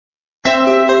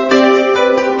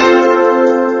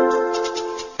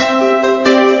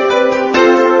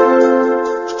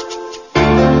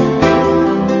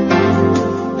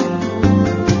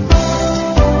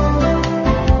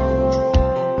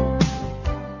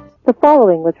The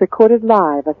following was recorded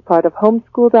live as part of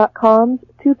Homeschool.com's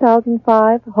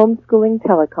 2005 Homeschooling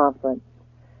Teleconference.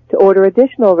 To order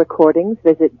additional recordings,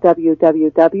 visit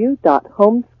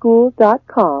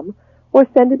www.homeschool.com or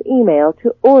send an email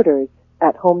to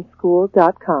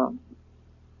orders@homeschool.com.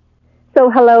 So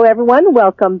hello everyone,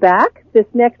 welcome back. This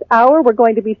next hour we're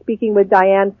going to be speaking with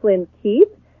Diane Flynn Keith.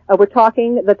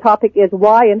 The topic is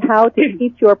why and how to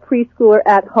teach your preschooler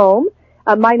at home.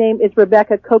 My name is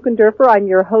Rebecca Kokendorfer. I'm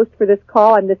your host for this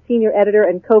call. I'm the senior editor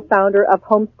and co-founder of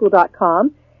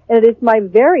Homeschool.com. And it is my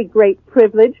very great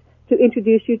privilege to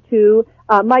introduce you to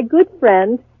my good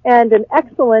friend and an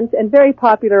excellent and very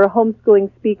popular homeschooling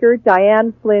speaker,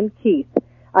 Diane Flynn Keith.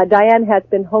 Diane has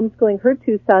been homeschooling her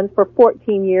two sons for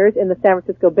 14 years in the San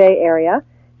Francisco Bay Area.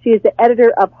 She is the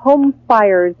editor of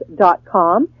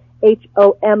Homefires.com,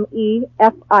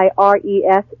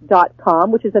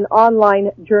 HOMEFIRES.com, which is an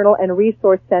online journal and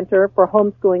resource center for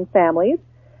homeschooling families.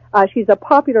 She's a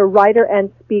popular writer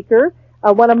and speaker.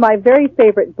 One of my very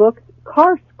favorite books,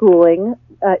 Car Schooling,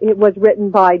 it was written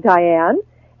by Diane.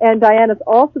 And Diane is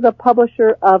also the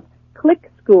publisher of Click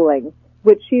Schooling,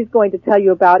 which she's going to tell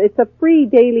you about. It's a free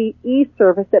daily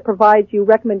e-service that provides you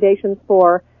recommendations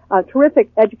for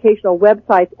terrific educational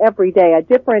websites every day. A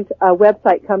different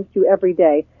website comes to you every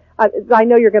day. I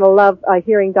know you're going to love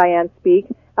hearing Diane speak.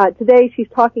 Today she's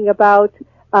talking about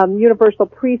universal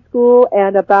preschool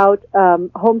and about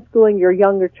homeschooling your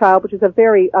younger child, which is a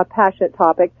very passionate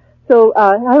topic. So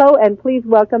hello, and please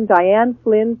welcome Diane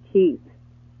Flynn Keith.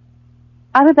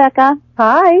 Hi, Rebecca.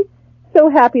 Hi.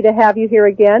 So happy to have you here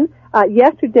again.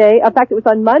 Yesterday, in fact, it was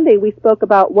on Monday, we spoke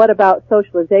about What About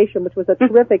Socialization, which was a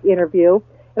terrific interview.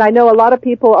 And I know a lot of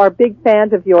people are big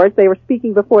fans of yours. They were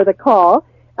speaking before the call.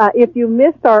 If you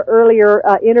missed our earlier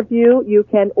interview, you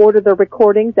can order the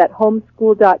recordings at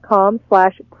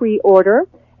homeschool.com/pre-order,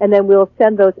 and then we'll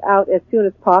send those out as soon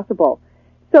as possible.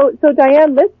 So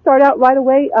Diane, let's start out right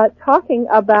away talking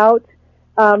about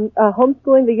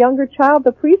homeschooling the younger child,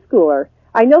 the preschooler.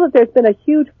 I know that there's been a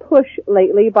huge push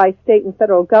lately by state and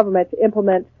federal government to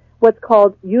implement what's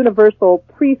called universal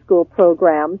preschool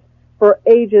programs for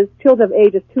children of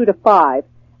ages 2 to 5.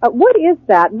 What is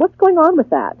that, and what's going on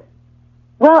with that?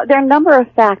 Well, there are a number of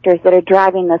factors that are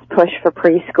driving this push for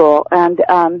preschool, and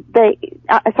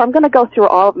so I'm going to go through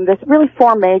all of them. There's really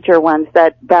four major ones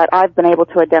that I've been able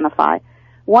to identify.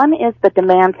 One is the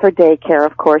demand for daycare,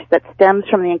 of course, that stems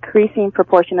from the increasing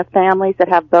proportion of families that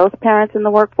have both parents in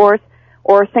the workforce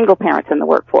or single parents in the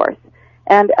workforce.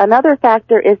 And another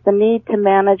factor is the need to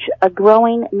manage a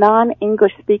growing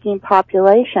non-English speaking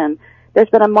population. There's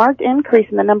been a marked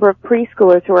increase in the number of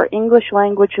preschoolers who are English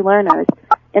language learners.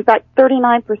 In fact,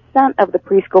 39% of the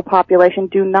preschool population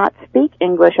do not speak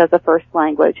English as a first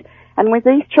language. And when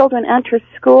these children enter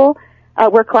school,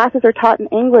 where classes are taught in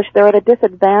English, they're at a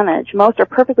disadvantage. Most are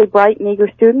perfectly bright and eager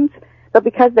students, but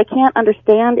because they can't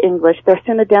understand English, they're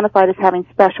soon identified as having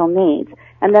special needs.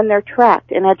 And then they're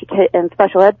tracked in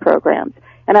special ed programs.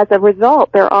 And as a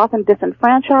result, they're often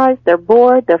disenfranchised, they're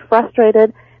bored, they're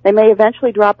frustrated. They may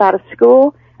eventually drop out of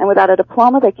school, and without a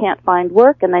diploma, they can't find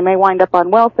work, and they may wind up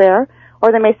on welfare.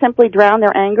 Or they may simply drown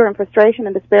their anger and frustration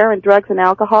and despair in drugs and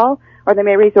alcohol, or they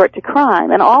may resort to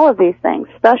crime. And all of these things,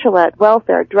 special ed,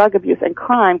 welfare, drug abuse, and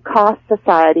crime, cost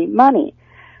society money.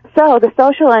 So the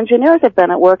social engineers have been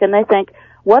at work, and they think,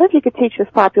 what if you could teach this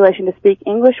population to speak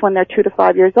English when they're 2 to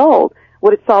 5 years old?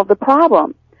 Would it solve the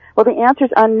problem? Well, the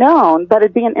answer's unknown, but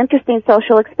it'd be an interesting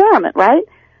social experiment, right?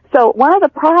 So one of the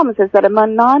problems is that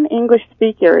among non-English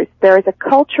speakers, there is a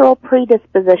cultural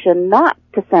predisposition not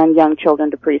to send young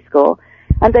children to preschool,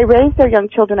 and they raise their young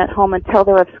children at home until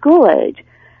they're of school age.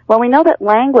 Well, we know that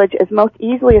language is most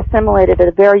easily assimilated at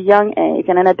a very young age,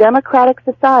 and in a democratic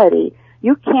society,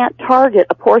 you can't target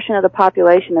a portion of the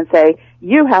population and say,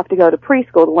 you have to go to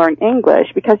preschool to learn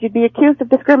English, because you'd be accused of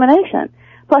discrimination.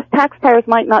 Plus, taxpayers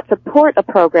might not support a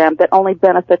program that only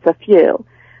benefits a few.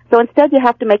 So instead, you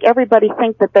have to make everybody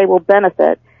think that they will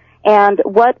benefit. And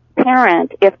what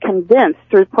parent, if convinced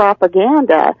through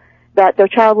propaganda that their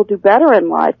child will do better in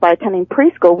life by attending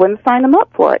preschool, wouldn't sign them up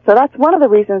for it? So that's one of the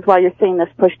reasons why you're seeing this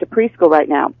push to preschool right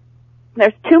now.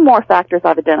 There's two more factors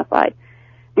I've identified.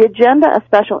 The agenda of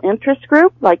special interest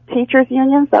groups, like teachers'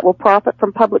 unions, that will profit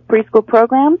from public preschool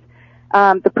programs.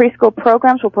 The preschool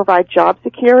programs will provide job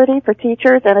security for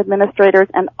teachers and administrators,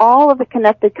 and all of the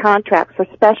connected contracts for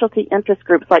specialty interest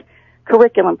groups like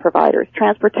curriculum providers,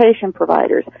 transportation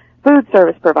providers, food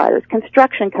service providers,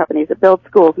 construction companies that build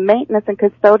schools, maintenance and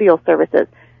custodial services,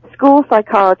 school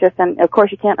psychologists, and of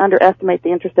course you can't underestimate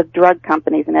the interest of drug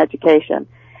companies in education.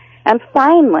 And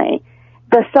finally,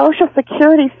 the Social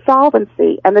Security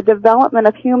solvency and the development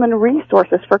of human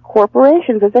resources for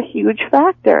corporations is a huge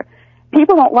factor.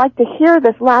 People don't like to hear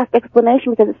this last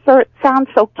explanation because it sounds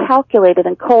so calculated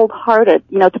and cold-hearted,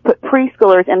 to put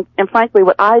preschoolers in frankly,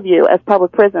 what I view as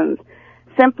public prisons,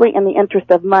 simply in the interest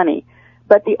of money.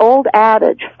 But the old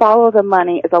adage, follow the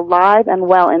money, is alive and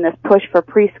well in this push for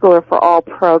preschooler for all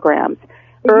programs.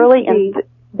 I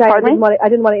didn't want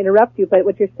to interrupt you, but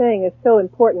what you're saying is so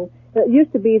important. It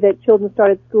used to be that children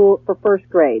started school for first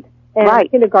grade,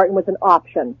 and kindergarten was an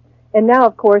option. And now,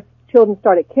 of course, children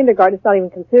start at kindergarten. It's not even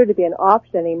considered to be an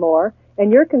option anymore.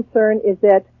 And your concern is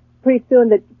that pretty soon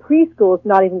that preschool is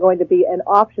not even going to be an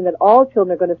option, that all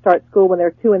children are going to start school when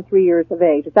they're 2 and 3 years of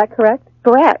age. Is that correct?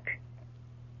 Correct.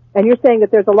 And you're saying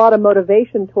that there's a lot of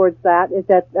motivation towards that, is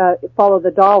that follow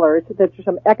the dollars, that there's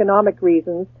some economic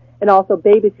reasons and also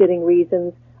babysitting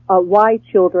reasons why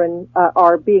children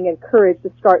are being encouraged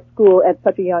to start school at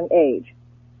such a young age.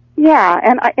 Yeah,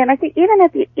 and I think even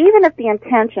if the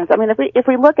intentions, I mean, if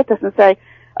we look at this and say,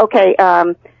 okay,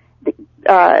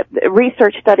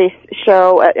 research studies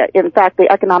show, in fact, the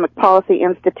Economic Policy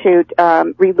Institute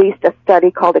released a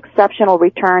study called Exceptional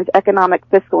Returns, Economic,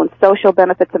 Fiscal, and Social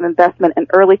Benefits of Investment in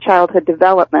Early Childhood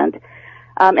Development.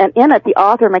 And in it, the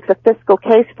author makes a fiscal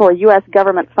case for U.S.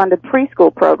 government-funded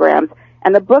preschool programs.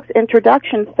 And the book's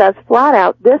introduction says flat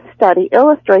out, this study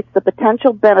illustrates the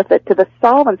potential benefit to the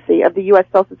solvency of the U.S.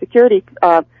 Social Security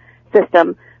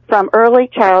system from early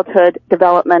childhood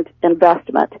development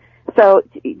investment. So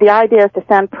the idea is to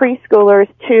send preschoolers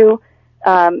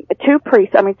send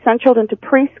children to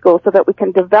preschool so that we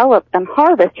can develop and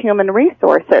harvest human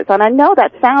resources. And I know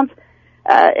that sounds,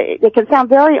 it can sound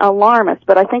very alarmist,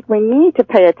 but I think we need to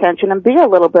pay attention and be a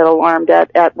little bit alarmed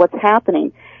at what's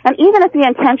happening. And even if the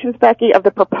intentions, Becky, of the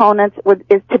proponents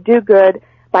is to do good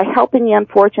by helping the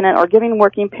unfortunate or giving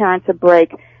working parents a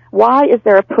break, why is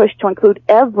there a push to include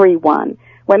everyone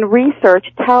when research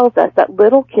tells us that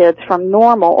little kids from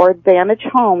normal or advantaged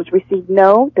homes receive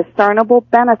no discernible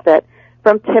benefit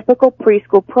from typical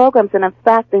preschool programs, and in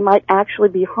fact, they might actually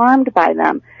be harmed by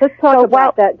them? Let's talk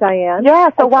about that, Diane. Yeah,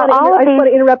 so I just want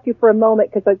to interrupt you for a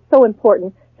moment because it's so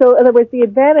important. So, in other words, the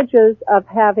advantages of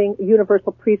having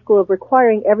universal preschool, of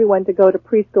requiring everyone to go to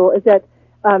preschool, is that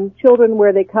children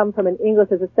where they come from an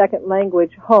English as a second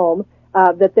language home,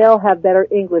 that they'll have better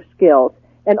English skills.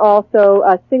 And also,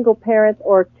 single parents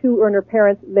or two-earner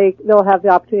parents, they'll have the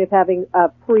opportunity of having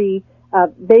free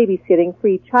babysitting,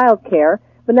 free child care.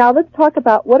 But now let's talk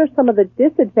about what are some of the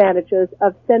disadvantages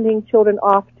of sending children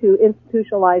off to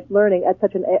institutionalized learning at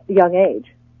such a young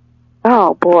age.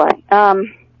 Oh, boy.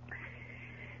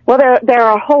 Well, there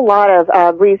are a whole lot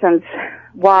of reasons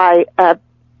why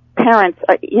parents,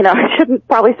 shouldn't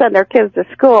probably send their kids to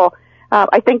school.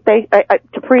 I think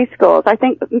to preschools. I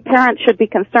think parents should be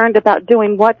concerned about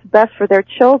doing what's best for their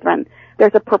children.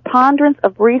 There's a preponderance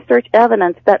of research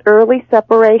evidence that early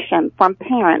separation from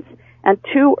parents and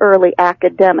too early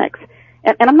academics,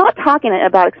 and I'm not talking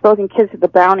about exposing kids to the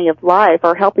bounty of life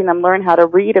or helping them learn how to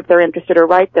read if they're interested or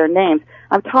write their names.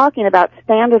 I'm talking about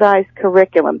standardized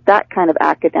curriculum, that kind of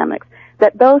academics,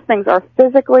 that those things are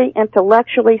physically,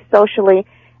 intellectually, socially,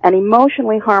 and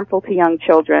emotionally harmful to young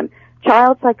children.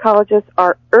 Child psychologists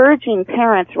are urging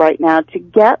parents right now to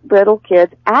get little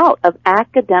kids out of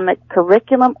academic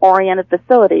curriculum-oriented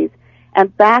facilities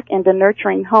and back into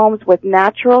nurturing homes with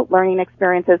natural learning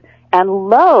experiences and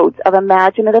loads of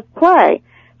imaginative play.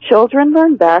 Children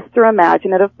learn best through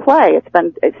imaginative play. It's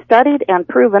been studied and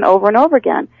proven over and over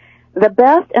again. The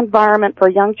best environment for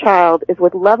a young child is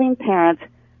with loving parents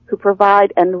who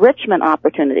provide enrichment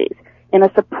opportunities in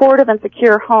a supportive and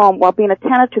secure home while being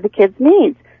attentive to the kid's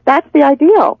needs. That's the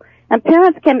ideal. And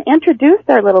parents can introduce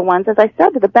their little ones, as I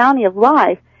said, to the bounty of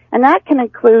life, and that can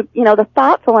include, the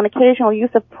thoughtful and occasional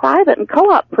use of private and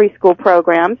co-op preschool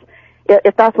programs,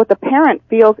 if that's what the parent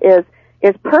feels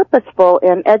is purposeful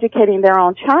in educating their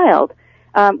own child.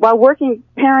 While working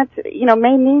parents,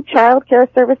 may need child care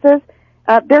services,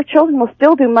 their children will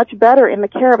still do much better in the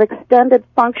care of extended,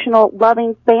 functional,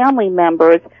 loving family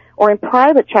members or in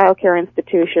private child care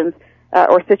institutions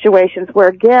or situations where,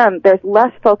 again, there's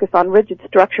less focus on rigid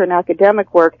structure and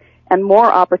academic work and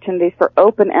more opportunities for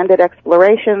open-ended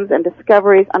explorations and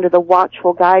discoveries under the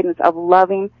watchful guidance of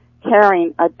loving,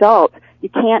 caring adults. You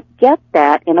can't get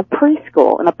that in a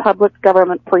preschool, in a public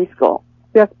government preschool.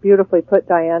 Just beautifully put,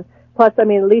 Diane. Plus, at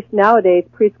least nowadays,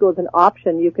 preschool is an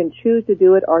option. You can choose to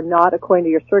do it or not according to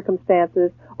your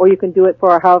circumstances, or you can do it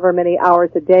for however many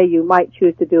hours a day you might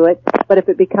choose to do it. But if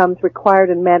it becomes required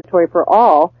and mandatory for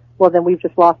all, well, then we've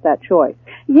just lost that choice.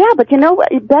 Yeah, but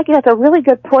Becky, that's a really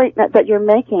good point that you're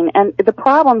making. And the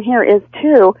problem here is,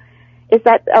 too, is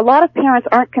that a lot of parents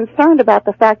aren't concerned about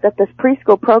the fact that this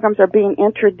preschool programs are being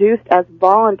introduced as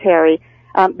voluntary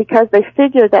because they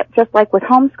figure that just like with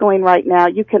homeschooling right now,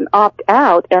 you can opt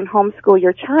out and homeschool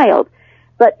your child.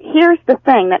 But here's the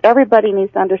thing that everybody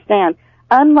needs to understand.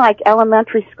 Unlike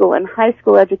elementary school and high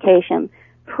school education,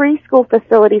 preschool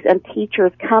facilities and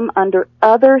teachers come under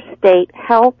other state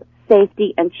health,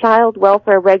 safety, and child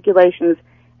welfare regulations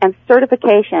and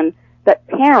certification that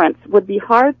parents would be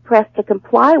hard-pressed to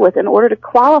comply with in order to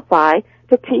qualify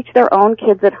to teach their own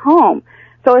kids at home.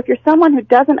 So if you're someone who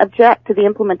doesn't object to the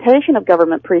implementation of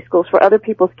government preschools for other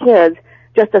people's kids,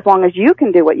 just as long as you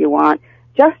can do what you want,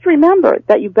 just remember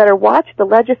that you better watch the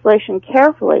legislation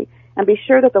carefully and be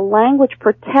sure that the language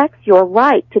protects your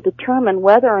right to determine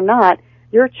whether or not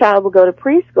your child will go to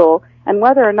preschool and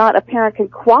whether or not a parent can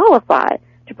qualify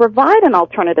to provide an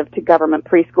alternative to government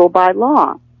preschool by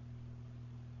law.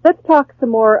 Let's talk some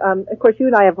more. Of course, you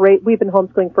and I we've been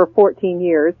homeschooling for 14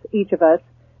 years, each of us,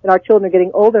 and our children are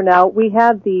getting older now. We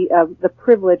had the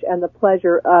privilege and the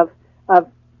pleasure of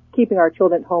keeping our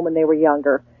children at home when they were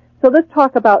younger. So let's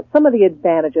talk about some of the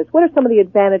advantages. What are some of the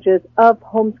advantages of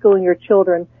homeschooling your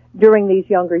children during these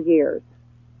younger years?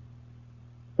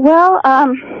 Well,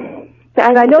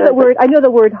 I know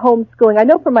the word homeschooling. I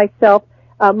know for myself,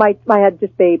 I had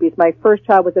just babies. My first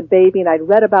child was a baby, and I'd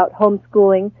read about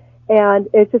homeschooling, and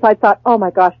it's just I thought, oh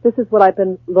my gosh, this is what I've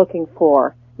been looking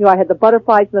for. You know, I had the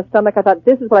butterflies in the stomach. I thought,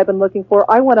 this is what I've been looking for.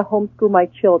 I want to homeschool my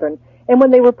children. And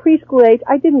when they were preschool age,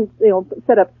 I didn't,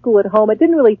 set up school at home. It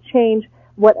didn't really change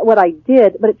what I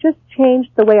did, but it just changed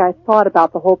the way I thought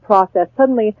about the whole process.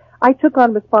 Suddenly, I took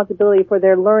on responsibility for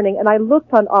their learning, and I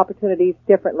looked on opportunities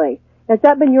differently. Has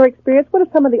that been your experience? What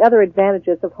are some of the other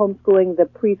advantages of homeschooling the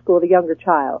preschool, the younger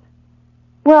child?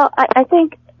 Well, I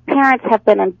think parents have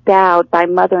been endowed by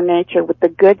Mother Nature with the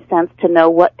good sense to know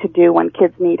what to do when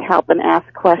kids need help and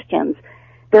ask questions.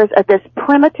 There's this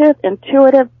primitive,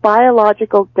 intuitive,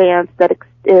 biological dance that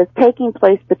is taking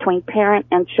place between parent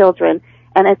and children,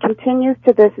 and it continues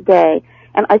to this day.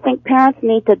 And I think parents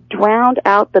need to drown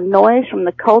out the noise from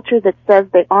the culture that says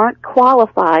they aren't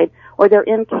qualified or they're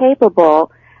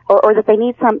incapable or that they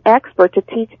need some expert to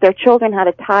teach their children how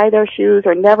to tie their shoes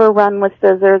or never run with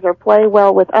scissors or play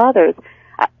well with others.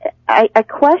 I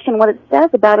question what it says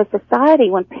about a society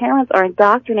when parents are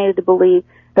indoctrinated to believe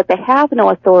that they have no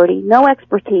authority, no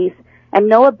expertise, and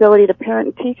no ability to parent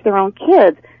and teach their own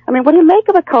kids. I mean, what do you make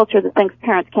of a culture that thinks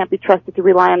parents can't be trusted to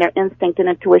rely on their instinct and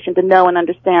intuition to know and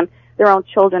understand their own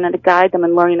children and to guide them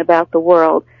in learning about the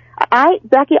world?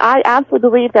 Becky, I absolutely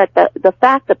believe that the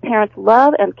fact that parents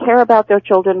love and care about their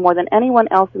children more than anyone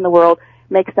else in the world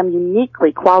makes them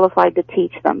uniquely qualified to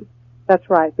teach them. That's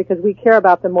right, because we care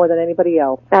about them more than anybody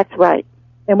else. That's right.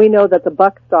 And we know that the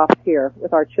buck stops here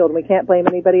with our children. We can't blame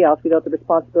anybody else. We know the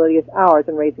responsibility is ours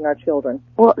in raising our children.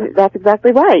 Well, that's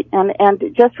exactly right. And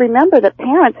just remember that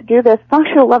parents do this.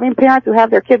 Functional, loving parents who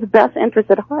have their kids' best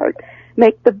interests at heart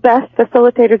make the best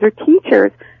facilitators or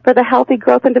teachers for the healthy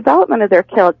growth and development of their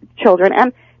children.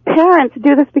 And parents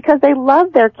do this because they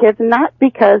love their kids, not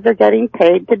because they're getting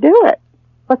paid to do it.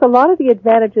 Plus, a lot of the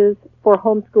advantages for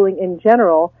homeschooling in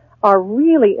general are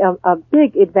really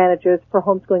big advantages for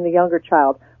homeschooling the younger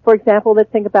child. For example,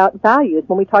 let's think about values.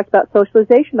 When we talked about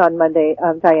socialization on Monday,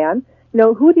 Diane,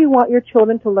 who do you want your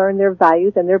children to learn their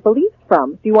values and their beliefs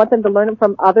from? Do you want them to learn them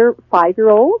from other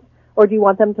 5-year-olds, or do you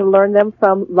want them to learn them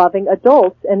from loving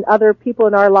adults and other people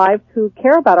in our lives who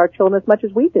care about our children as much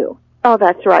as we do? Oh,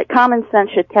 that's right. Common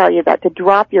sense should tell you that to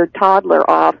drop your toddler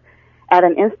off at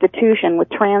an institution with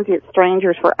transient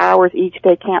strangers for hours each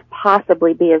day can't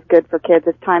possibly be as good for kids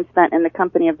as time spent in the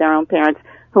company of their own parents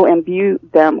who imbue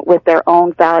them with their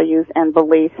own values and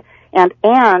beliefs, and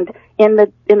in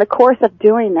the course of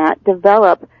doing that,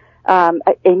 develop a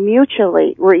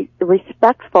mutually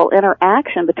respectful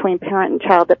interaction between parent and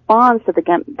child that bonds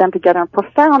them together in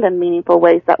profound and meaningful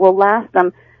ways that will last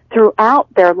them throughout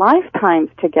their lifetimes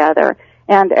together,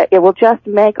 and it will just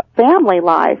make family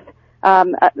life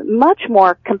much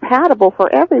more compatible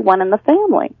for everyone in the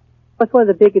family. That's one of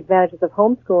the big advantages of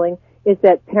homeschooling is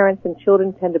that parents and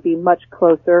children tend to be much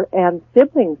closer, and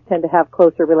siblings tend to have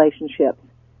closer relationships.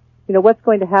 What's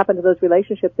going to happen to those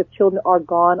relationships if children are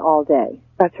gone all day?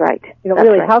 That's right.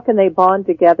 Really, right. How can they bond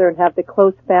together and have the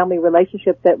close family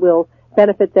relationship that will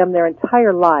benefit them their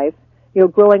entire life?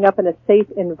 Growing up in a safe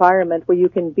environment where you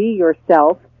can be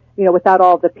yourself, without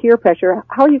all the peer pressure.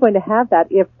 How are you going to have that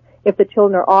if the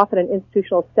children are off in an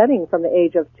institutional setting from the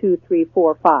age of 2, 3,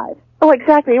 4, 5? Oh,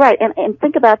 exactly right. And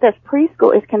think about this.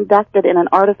 Preschool is conducted in an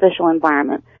artificial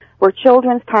environment where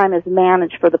children's time is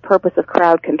managed for the purpose of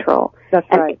crowd control. That's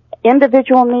right.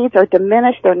 Individual needs are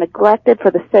diminished. They're neglected for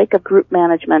the sake of group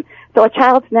management. So a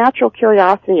child's natural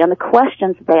curiosity and the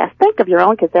questions they ask, think of your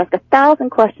own kids, they ask 1,000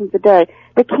 questions a day.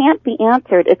 They can't be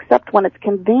answered except when it's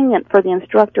convenient for the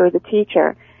instructor or the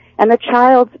teacher. And the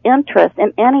child's interest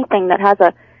in anything that has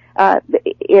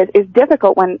is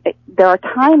difficult when there are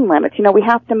time limits. We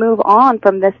have to move on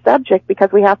from this subject because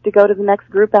we have to go to the next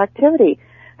group activity.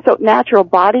 So natural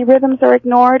body rhythms are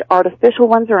ignored, artificial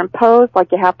ones are imposed,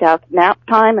 like you have to have nap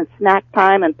time and snack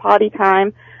time and potty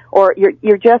time, or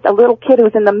you're just a little kid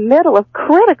who's in the middle of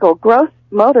critical gross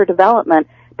motor development,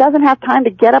 doesn't have time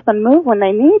to get up and move when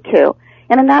they need to.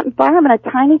 And in that environment, a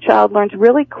tiny child learns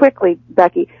really quickly,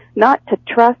 Becky, not to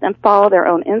trust and follow their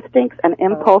own instincts and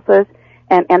impulses,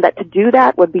 and that to do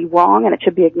that would be wrong and it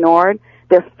should be ignored.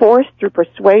 They're forced through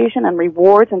persuasion and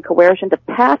rewards and coercion to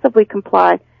passively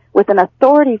comply with an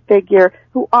authority figure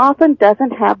who often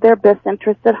doesn't have their best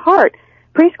interests at heart.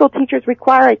 Preschool teachers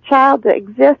require a child to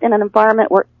exist in an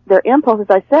environment where their impulses,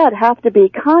 as I said, have to be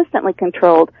constantly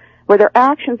controlled, where their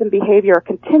actions and behavior are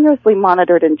continuously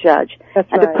monitored and judged. That's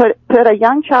and right. To put a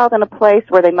young child in a place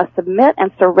where they must submit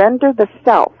and surrender the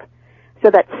self,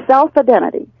 so that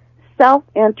self-identity,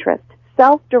 self-interest,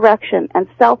 self-direction, and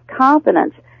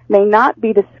self-confidence may not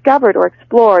be discovered or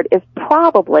explored is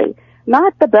probably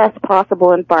not the best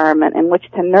possible environment in which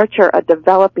to nurture a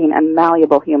developing and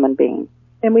malleable human being.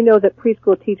 And we know that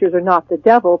preschool teachers are not the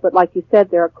devil, but like you said,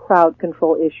 there are crowd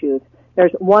control issues.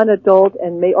 There's one adult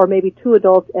or maybe two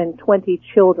adults and 20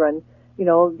 children.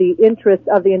 The interest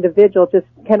of the individual just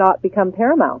cannot become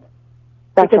paramount.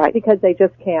 That's right. Because they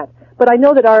just can't. But I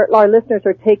know that our listeners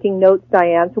are taking notes,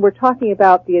 Diane, so we're talking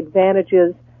about the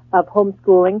advantages of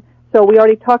homeschooling. So we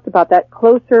already talked about that,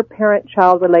 closer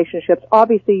parent-child relationships.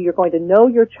 Obviously, you're going to know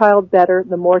your child better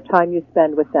the more time you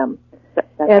spend with them.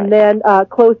 Then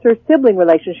closer sibling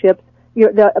relationships.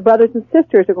 The brothers and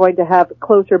sisters are going to have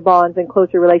closer bonds and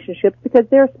closer relationships because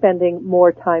they're spending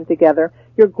more time together.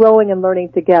 You're growing and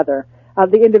learning together.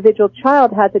 The individual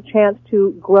child has a chance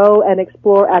to grow and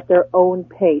explore at their own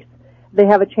pace. They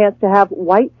have a chance to have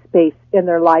white space in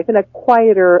their life in a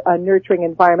quieter, nurturing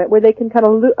environment where they can kind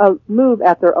of move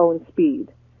at their own speed.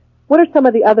 What are some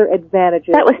of the other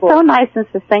advantages? That was so nice and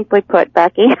succinctly put,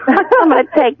 Becky. I'm going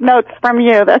to take notes from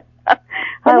you.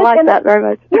 I like that very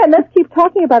much. Yeah, and let's keep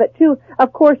talking about it, too.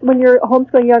 Of course, when you're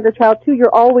homeschooling a younger child, too,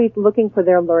 you're always looking for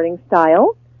their learning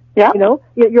style. Yeah.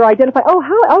 You're identifying,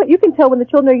 you can tell when the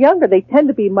children are younger. They tend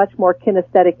to be much more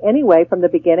kinesthetic anyway from the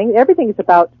beginning. Everything is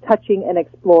about touching and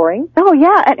exploring. Oh,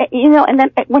 yeah. And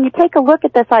then when you take a look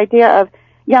at this idea of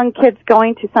young kids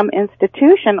going to some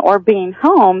institution or being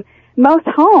home, most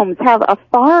homes have a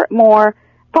far more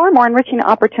enriching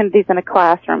opportunities than a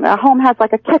classroom. A home has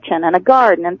like a kitchen and a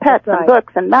garden and pets and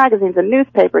books and magazines and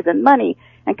newspapers and money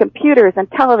and computers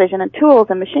and television and tools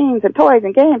and machines and toys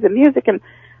and games and music and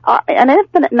an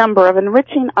infinite number of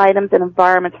enriching items and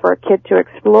environments for a kid to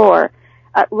explore,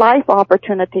 life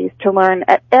opportunities to learn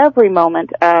at every moment.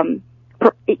 There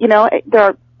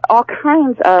are all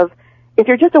kinds of, if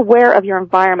you're just aware of your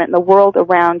environment and the world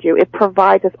around you, it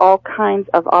provides us all kinds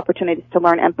of opportunities to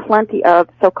learn and plenty of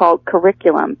so-called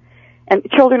curriculum. And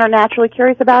children are naturally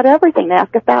curious about everything. They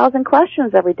ask 1,000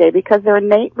 questions every day because they're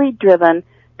innately driven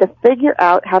to figure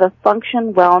out how to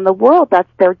function well in the world. That's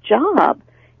their job.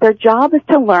 Their job is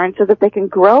to learn so that they can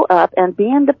grow up and be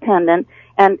independent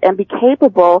and be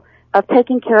capable of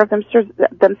taking care of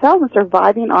themselves and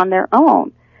surviving on their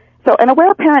own. So an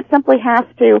aware parent simply has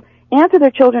to answer their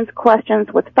children's questions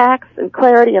with facts and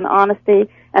clarity and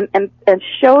honesty and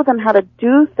show them how to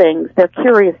do things they're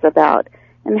curious about.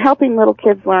 And helping little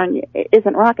kids learn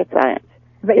isn't rocket science.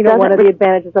 But one of the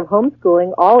advantages of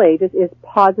homeschooling, all ages, is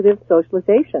positive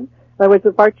socialization. In other words,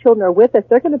 if our children are with us,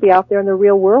 they're going to be out there in the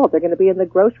real world. They're going to be in the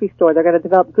grocery store. They're going to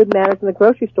develop good manners in the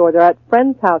grocery store. They're at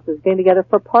friends' houses, getting together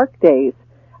for park days.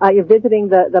 You're visiting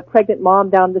the pregnant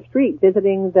mom down the street,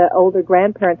 visiting the older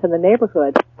grandparents in the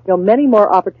neighborhood. Many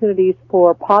more opportunities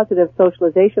for positive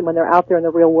socialization when they're out there in the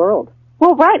real world.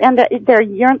 Well, right, and they're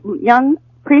young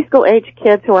preschool-age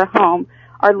kids who are home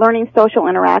are learning social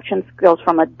interaction skills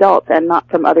from adults and not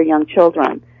from other young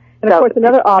children. And, of course,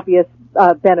 another obvious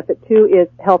benefit, too, is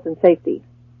health and safety.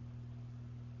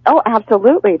 Oh,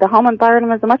 absolutely. The home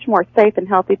environment is a much more safe and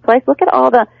healthy place. Look at all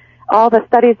the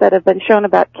studies that have been shown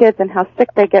about kids and how sick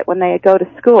they get when they go to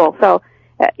school. So,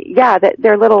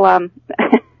 they're little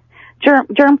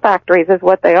germ factories is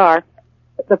what they are.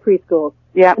 The preschools.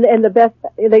 Yeah. And the best,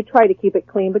 they try to keep it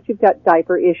clean, but you've got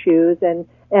diaper issues and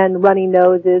runny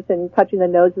noses and touching the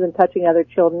noses and touching other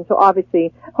children. So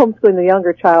obviously, homeschooling the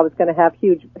younger child is going to have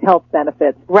huge health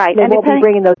benefits. Right. They won't be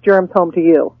bringing those germs home to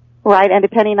you. Right. And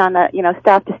depending on the,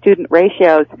 staff to student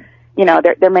ratios,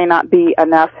 there may not be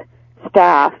enough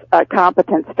staff,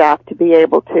 competent staff, to be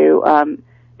able to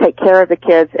take care of the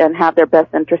kids and have their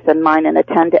best interests in mind and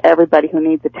attend to everybody who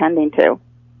needs attending to.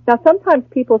 Now, sometimes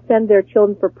people send their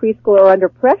children for preschool or under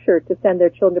pressure to send their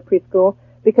children to preschool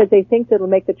because they think that it'll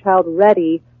make the child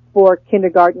ready for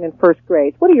kindergarten and first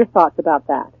grade. What are your thoughts about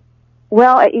that?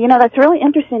 Well, that's really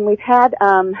interesting. We've had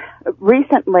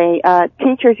recently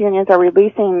teachers' unions are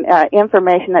releasing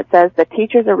information that says that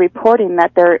teachers are reporting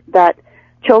that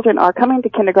children are coming to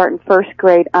kindergarten, first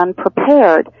grade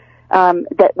unprepared,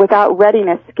 that without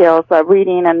readiness skills,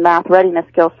 reading and math readiness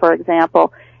skills, for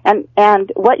example.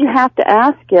 And what you have to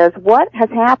ask is, what has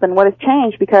happened? What has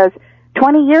changed? Because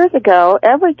 20 years ago,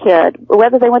 every kid,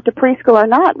 whether they went to preschool or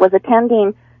not, was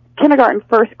attending kindergarten,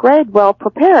 first grade well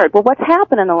prepared. Well, what's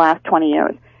happened in the last 20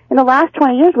 years? In the last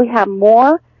 20 years, we have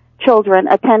more children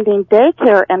attending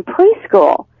daycare and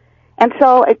preschool. And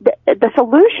so the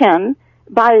solution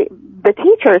by the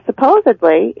teachers,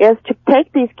 supposedly, is to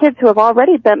take these kids who are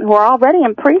already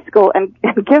in preschool and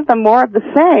give them more of the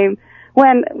same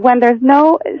when there's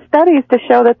no studies to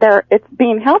show that it's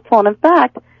being helpful. And in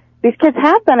fact, these kids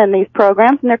have been in these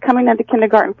programs and they're coming into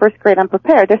kindergarten, first grade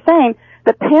unprepared. They're saying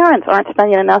the parents aren't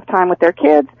spending enough time with their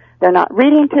kids. They're not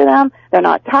reading to them. They're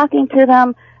not talking to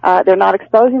them. They're not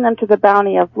exposing them to the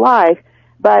bounty of life.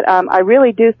 But I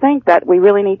really do think that we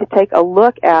really need to take a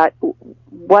look at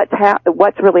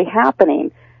what's really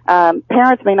happening.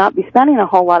 Parents may not be spending a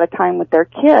whole lot of time with their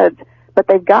kids, but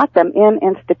they've got them in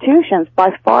institutions.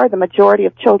 By far, the majority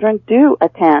of children do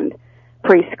attend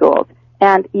preschools.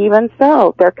 And even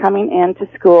so, they're coming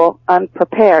into school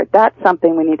unprepared. That's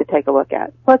something we need to take a look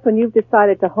at. Plus, when you've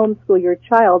decided to homeschool your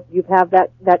child, you have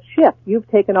that shift. You've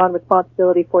taken on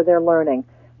responsibility for their learning.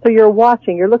 So you're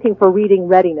watching, you're looking for reading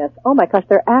readiness. Oh my gosh,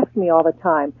 they're asking me all the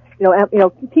time.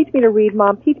 Teach me to read,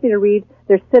 Mom, teach me to read.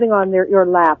 They're sitting on your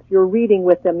lap. You're reading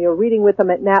with them. You're reading with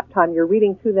them at nap time. You're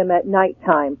reading to them at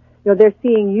nighttime. They're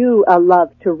seeing you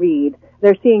love to read.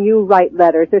 They're seeing you write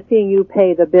letters. They're seeing you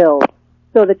pay the bills.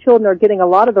 So the children are getting a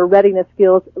lot of the readiness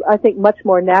skills, I think, much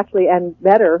more naturally and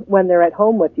better when they're at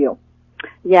home with you.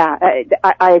 Yeah,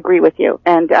 I agree with you.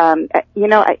 And,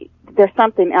 there's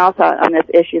something else on this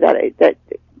issue that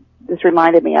this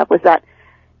reminded me of, was that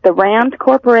the Rand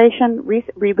Corporation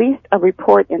released a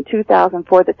report in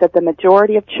 2004 that said the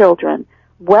majority of children,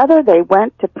 whether they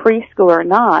went to preschool or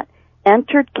not,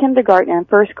 entered kindergarten and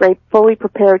first grade fully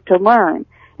prepared to learn.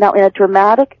 Now, in a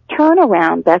dramatic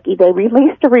turnaround, Becky, they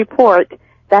released a report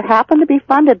that happened to be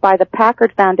funded by the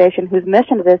Packard Foundation, whose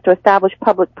mission it is to establish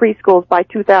public preschools by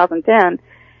 2010,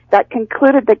 that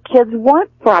concluded that kids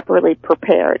weren't properly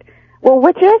prepared. Well,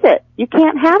 which is it? You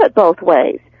can't have it both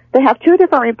ways. They have two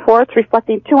different reports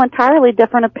reflecting two entirely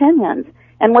different opinions.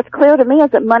 And what's clear to me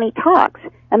is that money talks,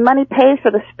 and money pays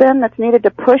for the spin that's needed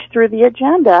to push through the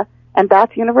agenda, and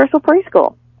that's universal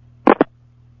preschool.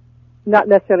 Not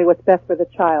necessarily what's best for the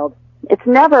child. It's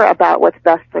never about what's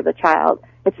best for the child.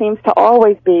 It seems to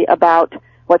always be about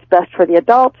what's best for the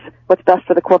adults, what's best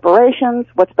for the corporations,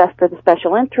 what's best for the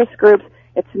special interest groups.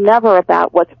 It's never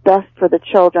about what's best for the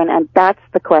children, and that's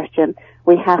the question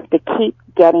we have to keep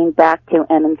getting back to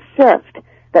and insist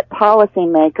that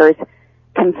policymakers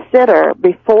consider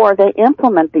before they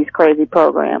implement these crazy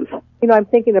programs. I'm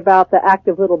thinking about the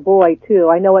active little boy, too.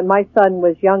 I know when my son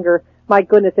was younger, my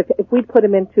goodness, if we'd put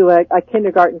him into a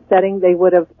kindergarten setting, they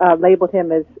would have labeled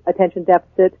him as attention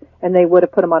deficit, and they would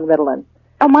have put him on Ritalin.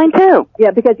 Oh, mine too.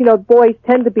 Yeah, because, boys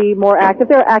tend to be more active.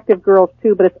 There are active girls,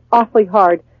 too, but it's awfully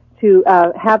hard to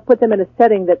put them in a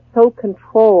setting that's so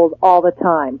controlled all the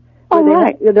time. Oh,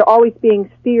 right. They're always being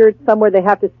steered somewhere. They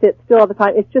have to sit still all the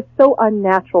time. It's just so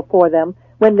unnatural for them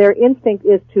when their instinct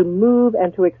is to move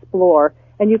and to explore.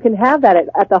 And you can have that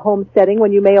at the home setting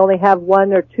when you may only have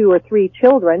 1 or 2 or 3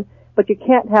 children, but you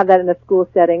can't have that in a school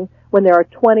setting when there are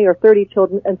 20 or 30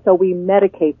 children, and so we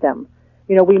medicate them.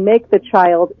 We make the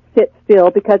child sit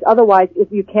still because otherwise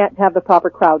you can't have the proper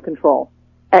crowd control.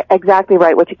 Exactly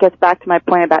right, which gets back to my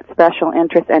point about special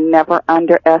interests, and never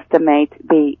underestimate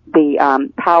the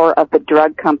power of the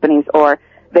drug companies or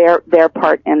their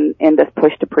part in this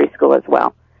push to preschool as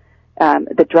well.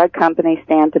 The drug companies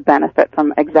stand to benefit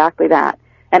from exactly that.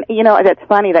 And, it's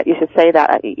funny that you should say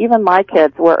that. Even my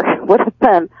kids would have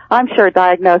been, I'm sure,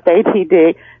 diagnosed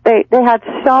ADD. They had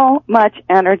so much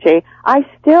energy. I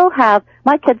still have,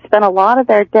 my kids spend a lot of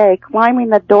their day climbing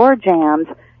the door jambs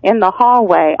in the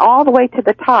hallway all the way to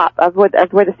the top of where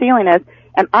the ceiling is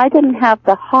And I didn't have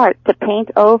the heart to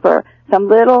paint over some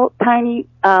little tiny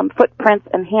footprints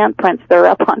and handprints that are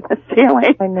up on the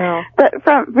ceiling. I know. But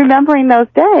from remembering those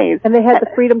days. And they had the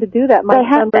freedom to do that. My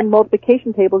son learned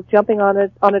multiplication tables jumping on a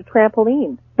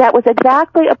trampoline. That was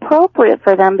exactly appropriate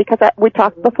for them because we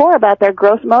talked before about their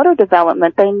gross motor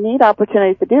development. They need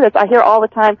opportunities to do this. I hear all the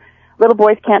time, little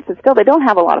boys can't sit still. They don't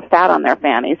have a lot of fat on their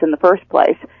fannies in the first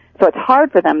place, so it's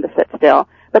hard for them to sit still.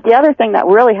 But the other thing that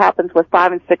really happens with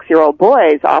 5- and 6-year-old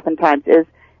boys oftentimes is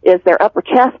their upper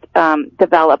chest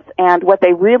develops, and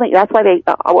that's why they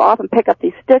will often pick up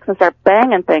these sticks and start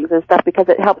banging things and stuff because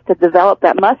it helps to develop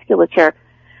that musculature.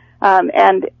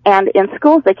 And in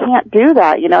schools they can't do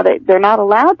that, they're not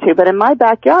allowed to. But in my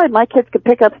backyard, my kids could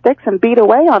pick up sticks and beat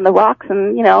away on the rocks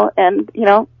and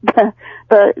the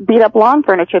beat up lawn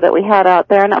furniture that we had out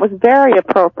there, and that was very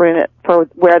appropriate for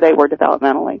where they were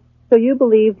developmentally. So you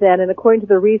believe then, and according to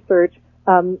the research,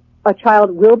 a child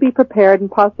will be prepared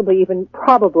and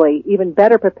probably even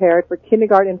better prepared for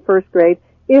kindergarten and first grade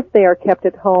if they are kept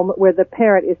at home where the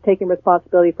parent is taking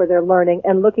responsibility for their learning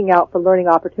and looking out for learning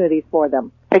opportunities for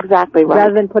them. Exactly right.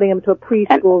 Rather than putting them to a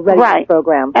preschool readiness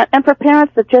program. And for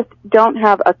parents that just don't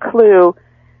have a clue,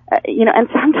 and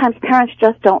sometimes parents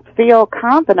just don't feel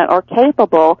confident or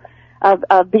capable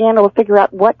of being able to figure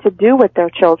out what to do with their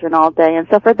children all day. And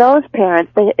so for those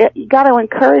parents, you got to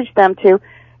encourage them to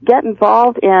get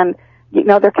involved in,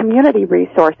 their community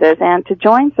resources and to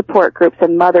join support groups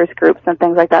and mothers groups and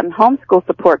things like that and homeschool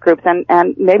support groups.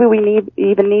 And maybe we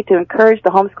even need to encourage the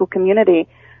homeschool community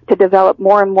to develop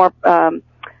more and more,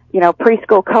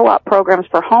 preschool co-op programs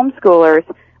for homeschoolers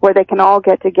where they can all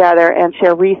get together and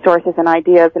share resources and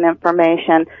ideas and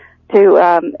information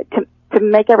to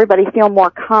make everybody feel more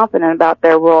confident about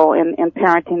their role in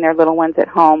parenting their little ones at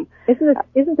home. Isn't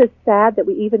it sad that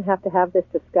we even have to have this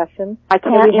discussion? I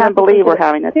can't even believe we're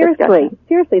having this discussion.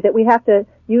 Seriously, that we have to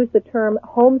use the term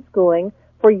homeschooling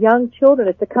for young children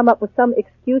is to come up with some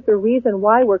excuse or reason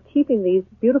why we're keeping these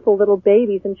beautiful little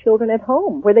babies and children at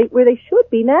home where they should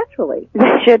be naturally.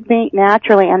 They should be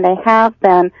naturally, and they have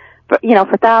been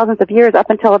for thousands of years, up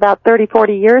until about 30,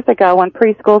 40 years ago when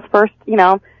preschools first,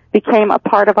 became a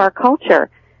part of our culture.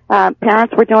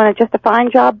 Parents were doing just a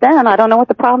fine job then. I don't know what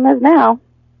the problem is now.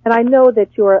 And I know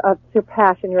that you're a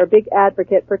big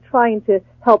advocate for trying to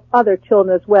help other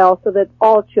children as well so that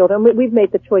all children, we've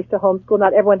made the choice to homeschool,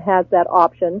 not everyone has that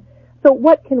option. So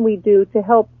what can we do to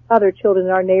help other children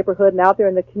in our neighborhood and out there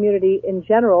in the community in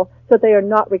general so that they are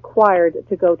not required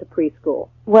to go to preschool?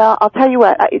 Well, I'll tell you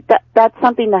what, that's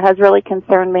something that has really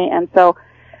concerned me, and so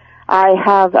I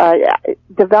have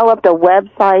developed a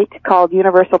website called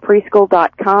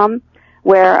universalpreschool.com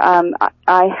where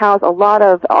I house a lot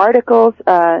of articles,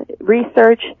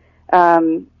 research,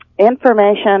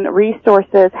 information,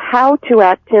 resources, how-to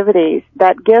activities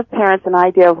that give parents an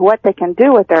idea of what they can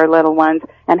do with their little ones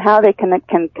and how they can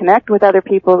connect with other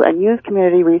people and use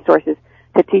community resources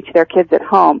to teach their kids at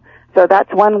home. So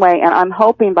that's one way, and I'm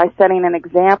hoping by setting an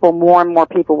example, more and more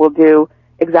people will do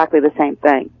exactly the same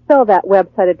thing. Spell that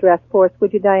website address for us,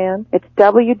 would you, Diane? It's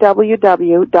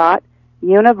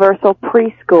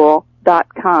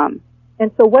www.universalpreschool.com.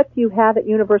 And so what do you have at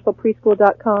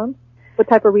universalpreschool.com? What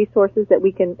type of resources that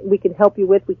we can help you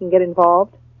with, we can get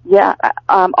involved? Yeah,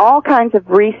 all kinds of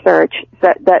research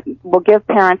that will give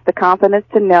parents the confidence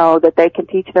to know that they can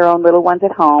teach their own little ones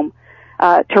at home.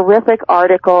 Terrific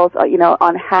articles,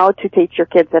 on how to teach your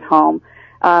kids at home.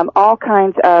 All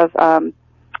kinds of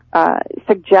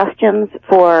suggestions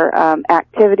for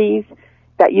activities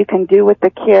that you can do with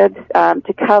the kids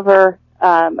to cover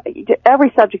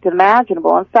every subject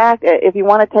imaginable. In fact, if you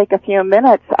want to take a few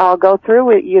minutes, I'll go through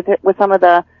with some of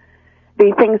the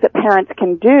things that parents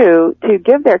can do to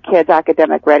give their kids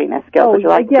academic readiness skills. Would you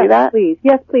like to do that? Please.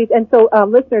 Yes, please. And so,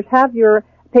 listeners, have your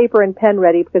paper and pen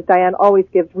ready because Diane always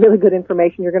gives really good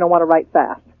information. You're going to want to write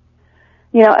fast.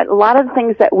 A lot of the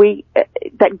things that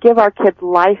give our kids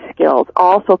life skills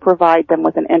also provide them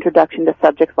with an introduction to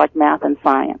subjects like math and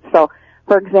science. So,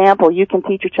 for example, you can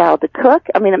teach your child to cook.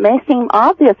 I mean, it may seem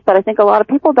obvious, but I think a lot of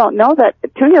people don't know that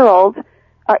 2-year-olds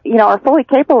are fully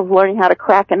capable of learning how to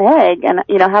crack an egg and,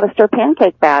 how to stir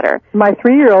pancake batter. My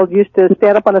 3-year-old used to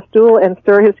stand up on a stool and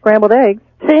stir his scrambled eggs.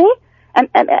 See? And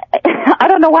I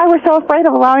don't know why we're so afraid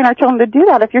of allowing our children to do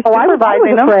that if you're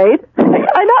supervising them. I was afraid.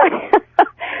 I know.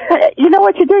 You know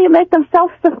what you do? You make them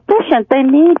self-sufficient. They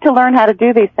need to learn how to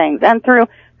do these things. And through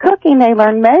cooking, they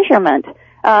learn measurement.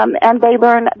 And they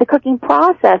learn the cooking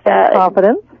process.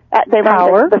 Confidence. They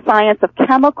learn the science of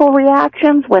chemical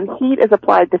reactions when heat is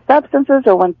applied to substances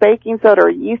or when baking soda or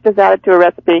yeast is added to a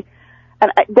recipe. And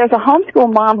there's a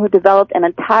homeschool mom who developed an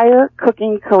entire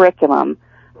cooking curriculum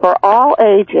for all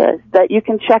ages that you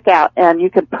can check out and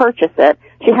you can purchase it.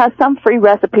 She has some free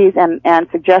recipes and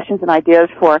suggestions and ideas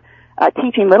for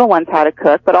teaching little ones how to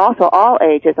cook, but also all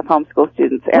ages of homeschool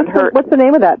students. And what's the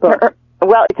name of that book?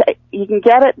 You can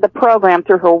get the program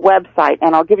through her website,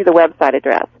 and I'll give you the website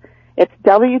address. It's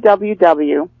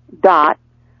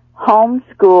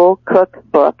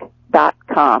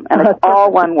www.homeschoolcookbook.com, and it's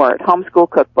all one word, Homeschool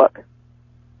Cookbook.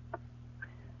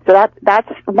 So that's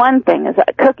one thing, is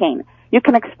cooking. You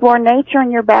can explore nature in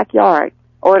your backyard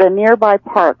or at a nearby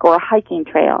park or a hiking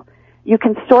trail. You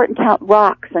can sort and count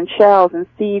rocks and shells and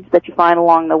seeds that you find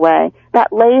along the way.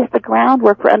 That lays the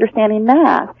groundwork for understanding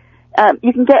math.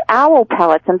 You can get owl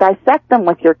pellets and dissect them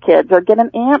with your kids, or get an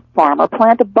ant farm, or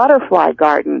plant a butterfly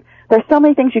garden. There's so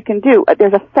many things you can do.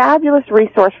 There's a fabulous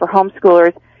resource for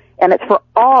homeschoolers, and it's for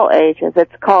all ages.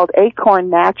 It's called Acorn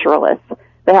Naturalists.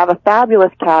 They have a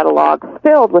fabulous catalog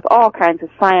filled with all kinds of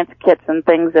science kits and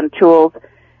things and tools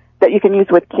that you can use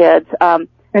with kids. And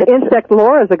Insect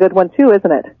Lore is a good one too,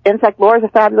 isn't it? Insect Lore is a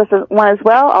fabulous one as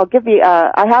well. I'll give you,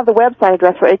 I have the website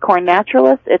address for Acorn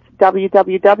Naturalists. It's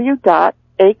www.acorn,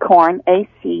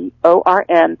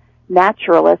 A-C-O-R-N,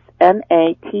 Naturalists,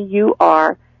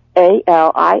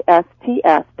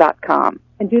 Naturalists.com.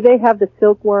 And do they have the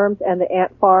silkworms and the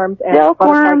ant farms and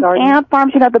silkworms, ant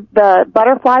farms? You know, the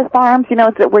butterfly farms. You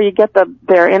know, where you get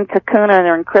they're in cocoon and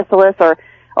they're in chrysalis,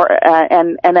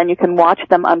 and then you can watch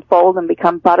them unfold and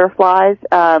become butterflies.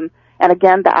 And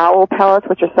again, the owl pellets,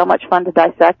 which are so much fun to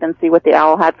dissect and see what the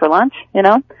owl had for lunch. You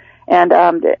know, and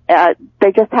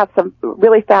they just have some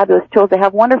really fabulous tools. They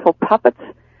have wonderful puppets,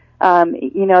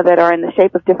 you know, that are in the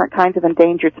shape of different kinds of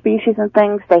endangered species and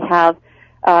things. They have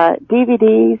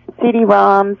DVDs,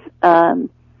 CD-ROMs,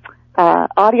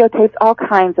 audio tapes, all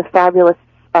kinds of fabulous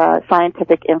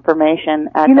scientific information.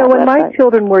 You know, when my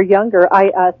children were younger,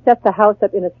 I set the house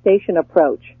up in a station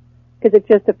approach because it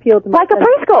just appealed to me. Like a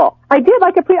preschool. I did, I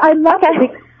loved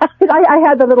it. I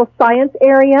had the little science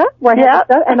area where I had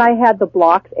stuff, and I had the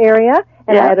blocks area,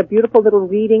 and I had a beautiful little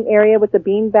reading area with the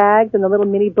bean bags and the little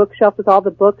mini bookshelf with all the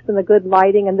books and the good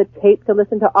lighting and the tape to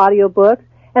listen to audio books.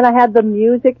 And I had the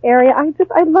music area. I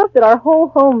loved it. Our whole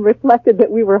home reflected that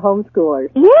we were homeschoolers.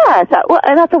 Yes, well,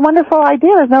 and that's a wonderful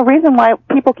idea. There's no reason why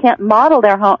people can't model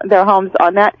their homes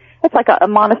on that. It's like a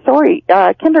Montessori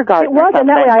kindergarten. It was, and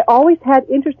that way I always had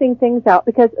interesting things out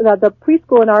because the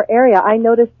preschool in our area, I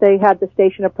noticed they had the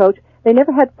station approach. They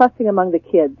never had fussing among the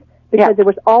kids because there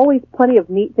was always plenty of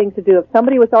neat things to do. If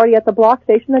somebody was already at the block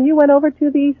station, then you went over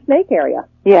to the snake area.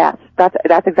 Yes, that's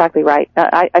exactly right.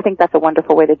 I think that's a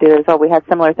wonderful way to do it as well. We had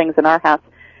similar things in our house,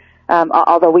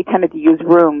 although we tended to use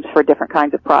rooms for different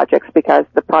kinds of projects because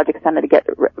the projects tended to get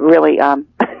really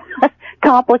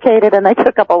complicated and they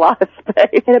took up a lot of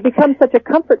space. And it becomes such a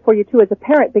comfort for you, too, as a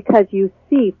parent because you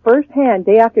see firsthand,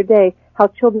 day after day, how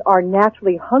children are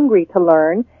naturally hungry to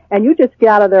learn. And you just get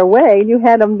out of their way, and you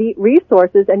hand them neat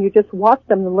resources, and you just watch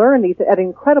them learn these at an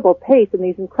incredible pace and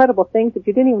these incredible things that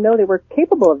you didn't even know they were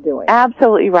capable of doing.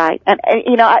 Absolutely right. And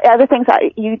you know, other things,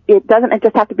 it doesn't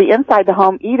just have to be inside the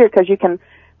home either, because you can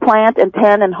plant and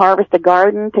tend and harvest a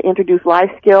garden to introduce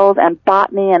life skills and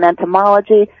botany and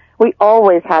entomology. We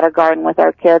always had a garden with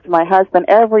our kids. My husband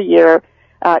every year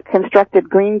constructed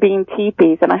green bean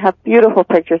teepees, and I have beautiful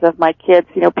pictures of my kids,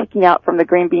 you know, peeking out from the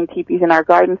green bean teepees in our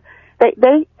gardens.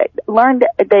 They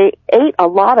ate a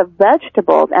lot of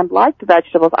vegetables and liked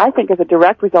vegetables, I think, as a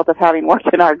direct result of having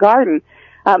worked in our garden.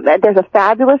 There's a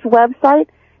fabulous website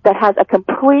that has a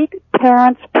complete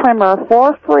parent's primer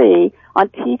for free on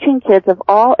teaching kids of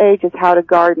all ages how to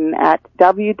garden at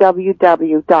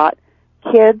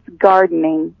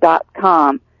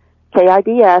www.kidsgardening.com,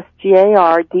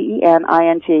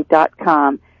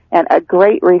 KIDSGARDENING.com. And a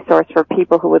great resource for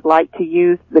people who would like to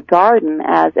use the garden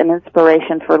as an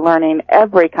inspiration for learning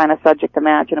every kind of subject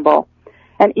imaginable.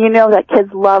 And you know that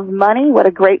kids love money. What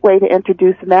a great way to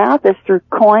introduce math is through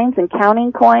coins and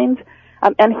counting coins.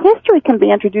 And history can be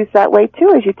introduced that way,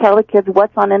 too, as you tell the kids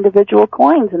what's on individual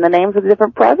coins and the names of the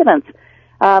different presidents.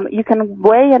 You can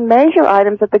weigh and measure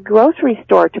items at the grocery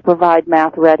store to provide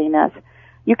math readiness.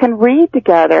 You can read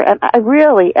together, and I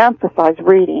really emphasize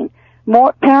reading.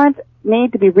 More parents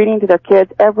need to be reading to their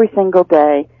kids every single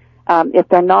day if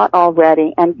they're not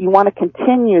already, and you want to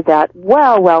continue that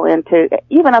well into,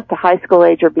 even up to high school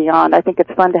age or beyond. I think it's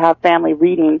fun to have family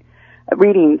readings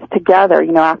together,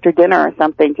 you know, after dinner or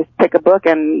something. Just pick a book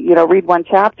and, you know, read one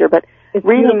chapter. But it's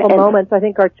beautiful moments. I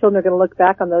think our children are going to look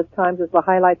back on those times as the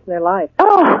highlights in their life.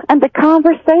 Oh, and the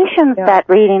conversations that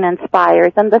reading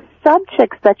inspires and the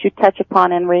subjects that you touch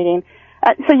upon in reading.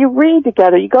 So you read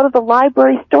together. You go to the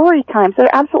library story times.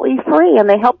 They're absolutely free, and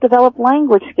they help develop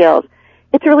language skills.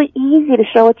 It's really easy to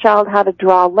show a child how to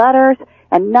draw letters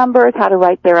and numbers, how to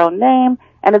write their own name,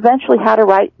 and eventually how to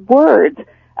write words.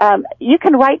 You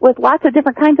can write with lots of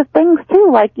different kinds of things too,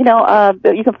 like,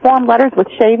 you can form letters with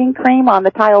shaving cream on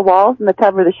the tile walls in the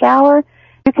tub or the shower.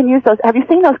 You can use those. Have you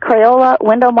seen those Crayola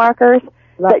window markers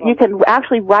that you can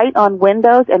actually write on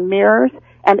windows and mirrors?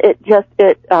 And it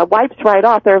wipes right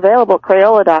off. They're available at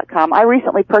Crayola.com. I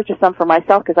recently purchased them for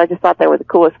myself because I just thought they were the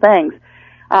coolest things.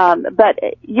 But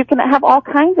you can have all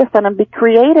kinds of fun and be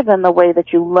creative in the way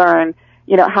that you learn,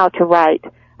 how to write.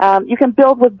 You can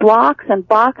build with blocks and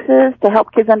boxes to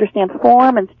help kids understand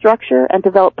form and structure and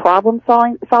develop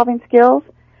problem-solving skills.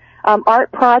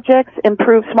 Art projects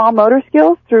improve small motor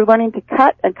skills through learning to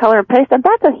cut and color and paste. And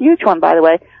that's a huge one, by the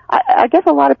way. I guess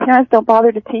a lot of parents don't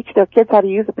bother to teach their kids how to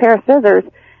use a pair of scissors,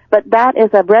 but that is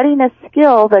a readiness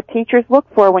skill that teachers look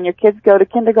for when your kids go to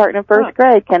kindergarten and first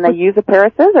grade. Can they use a pair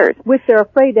of scissors? Which they're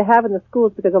afraid to have in the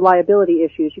schools because of liability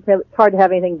issues. It's hard to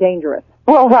have anything dangerous.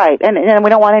 Well, right, and we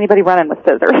don't want anybody running with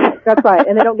scissors. That's right,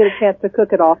 and they don't get a chance to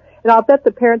cook it all. And I'll bet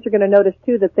the parents are going to notice,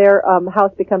 too, that their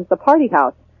house becomes the party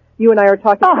house. You and I are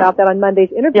talking about that on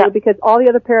Monday's interview because all the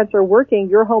other parents are working.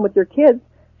 You're home with your kids.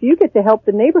 So you get to help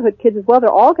the neighborhood kids as well. They're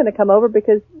all going to come over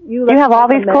because you have all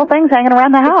these cool things hanging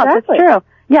around the house. Exactly. It's true.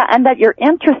 Yeah, and that you're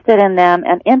interested in them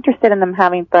and interested in them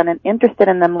having fun and interested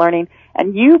in them learning,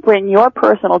 and you bring your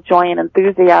personal joy and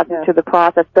enthusiasm to the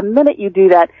process. The minute you do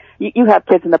that, you have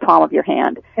kids in the palm of your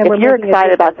hand. And if you're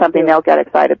excited about something, they'll get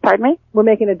excited. Pardon me? We're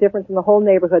making a difference in the whole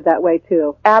neighborhood that way,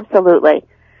 too. Absolutely.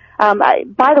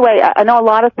 By the way, I know a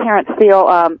lot of parents feel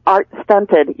art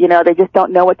stunted. They just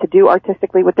don't know what to do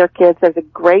artistically with their kids. There's a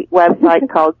great website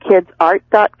called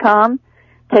kidsart.com,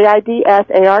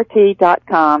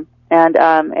 KIDSART.com, and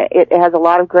it has a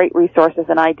lot of great resources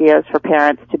and ideas for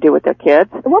parents to do with their kids.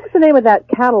 And what was the name of that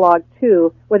catalog,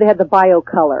 too, where they had the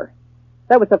BioColor?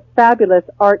 That was a fabulous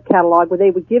art catalog where they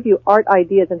would give you art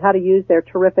ideas and how to use their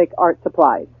terrific art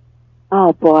supplies.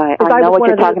 Oh, boy. I know what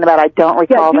you're talking about. I don't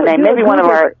recall the name. Maybe one of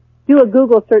our... Do a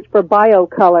Google search for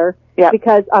BioColor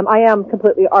because I am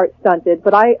completely art stunted,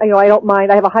 but I don't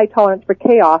mind. I have a high tolerance for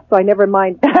chaos, so I never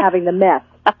mind having the mess.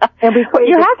 And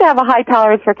you have to have a high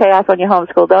tolerance for chaos when you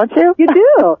homeschool, don't you? You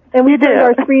do. And we turned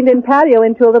our screened-in patio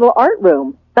into a little art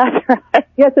room. That's right.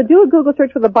 Yeah, so do a Google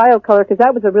search for the BioColor because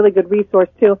that was a really good resource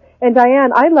too. And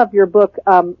Diane, I love your book,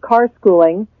 Car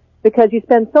Schooling, because you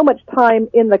spend so much time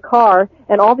in the car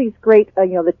and all these great,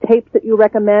 the tapes that you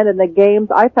recommend and the games.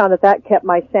 I found that kept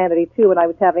my sanity too when I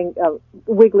was having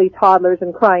wiggly toddlers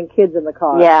and crying kids in the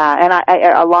car. Yeah, and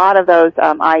a lot of those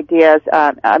ideas.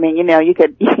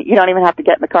 You don't even have to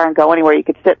get in the car and go anywhere. You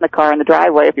could sit in the car in the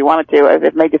driveway if you wanted to, if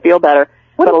it made you feel better.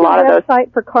 What is the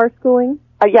website for Car Schooling?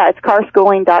 It's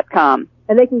carschooling.com.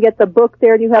 And they can get the book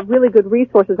there, and you have really good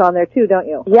resources on there, too, don't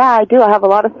you? Yeah, I do. I have a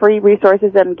lot of free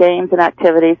resources and games and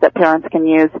activities that parents can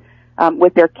use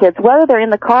with their kids, whether they're in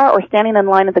the car or standing in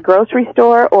line at the grocery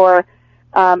store or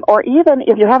even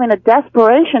if you're having a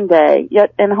desperation day,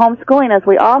 yet in homeschooling, as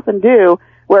we often do,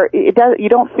 where you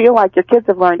don't feel like your kids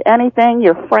have learned anything,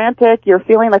 you're frantic, you're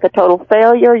feeling like a total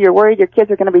failure, you're worried your kids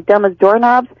are going to be dumb as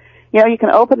doorknobs. You can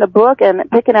open the book and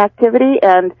pick an activity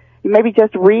and you maybe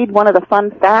just read one of the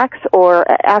fun facts or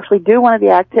actually do one of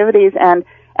the activities and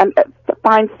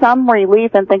find some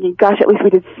relief in thinking, gosh, at least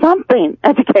we did something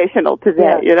educational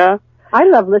today, I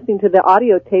love listening to the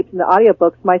audio tapes and the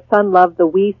audiobooks. My son loved the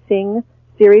We Sing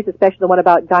series, especially the one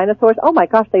about dinosaurs. Oh my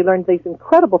gosh, they learned these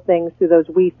incredible things through those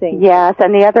We Sing. Yes,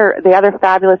 and the other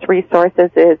fabulous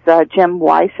resources is Jim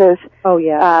Weiss's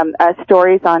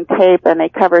stories on tape, and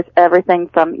it covers everything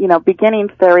from beginning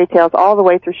fairy tales all the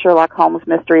way through Sherlock Holmes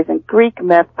mysteries and Greek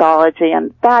mythology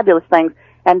and fabulous things.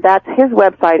 And his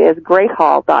website is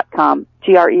greathall.com,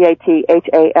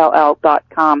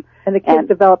 GREATHALL.com. And the kids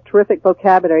develop terrific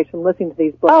vocabularies from listening to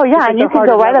these books. Oh, yeah, and you can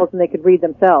go right up. And they could read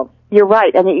themselves. You're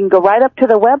right, and you can go right up to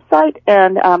the website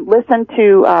and listen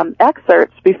to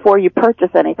excerpts before you purchase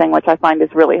anything, which I find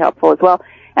is really helpful as well.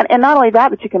 And not only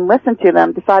that, but you can listen to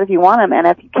them, decide if you want them, and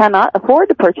if you cannot afford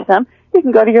to purchase them, you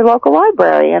can go to your local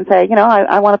library and say,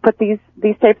 I want to put these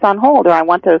tapes on hold, or I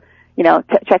want to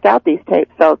check out these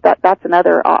tapes. So that's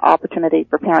another opportunity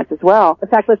for parents as well. In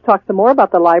fact, let's talk some more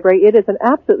about the library. It is an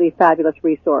absolutely fabulous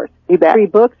resource. You bet. Free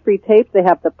books, free tapes. They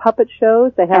have the puppet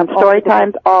shows. They have story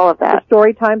times, all of that. The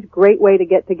story times, great way to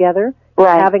get together.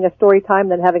 Right. Having a story time,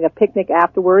 then having a picnic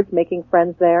afterwards, making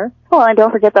friends there. Well, and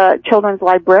don't forget the children's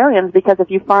librarians, because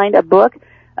if you find a book,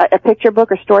 a picture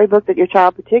book or storybook that your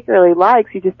child particularly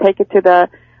likes, you just take it to the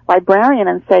librarian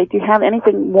and say, do you have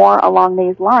anything more along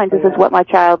these lines? This is what my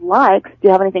child likes. Do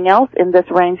you have anything else in this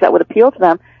range that would appeal to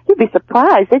them? You'd be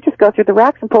surprised. They just go through the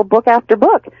racks and pull book after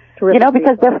book. terrific.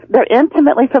 Because they're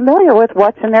intimately familiar with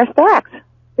what's in their stacks.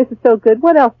 This is so good.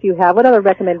 What else do you have? What other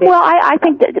recommendations? Well, I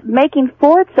think that making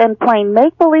forts and playing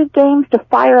make-believe games to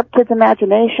fire up kids'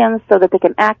 imaginations so that they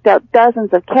can act out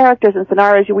dozens of characters and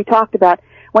scenarios we talked about.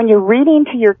 When you're reading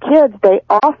to your kids, they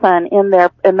often, in their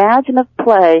imaginative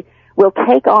play, will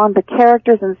take on the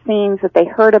characters and scenes that they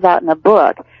heard about in a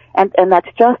book. And that's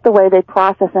just the way they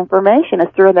process information, is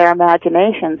through their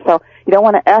imagination. So you don't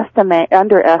want to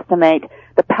underestimate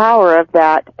the power of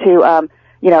that to,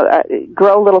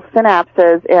 grow little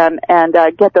synapses and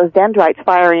get those dendrites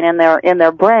firing in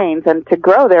their brains and to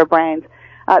grow their brains.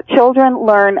 Children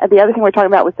learn, the other thing we're talking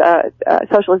about was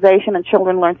socialization, and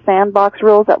children learn sandbox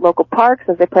rules at local parks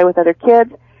as they play with other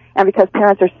kids. And because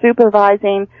parents are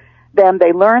supervising them,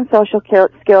 they learn social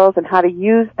skills and how to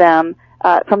use them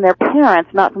from their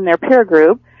parents, not from their peer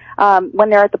group. When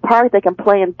they're at the park, they can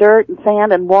play in dirt and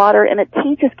sand and water, and it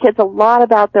teaches kids a lot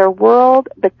about their world,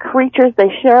 the creatures they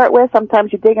share it with.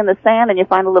 Sometimes you dig in the sand and you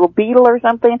find a little beetle or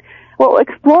something. Well,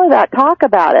 explore that. Talk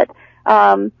about it.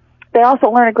 They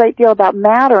also learn a great deal about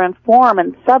matter and form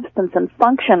and substance and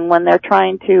function when they're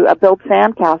trying to build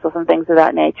sandcastles and things of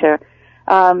that nature.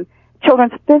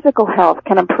 Children's physical health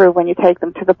can improve when you take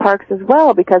them to the parks as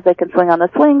well, because they can swing on the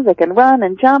swings, they can run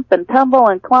and jump and tumble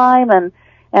and climb and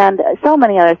so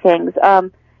many other things.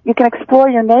 You can explore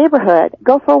your neighborhood.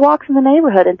 Go for walks in the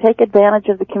neighborhood and take advantage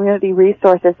of the community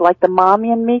resources like the Mommy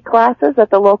and Me classes at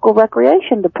the local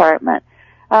recreation department.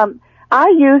 I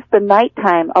used the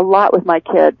nighttime a lot with my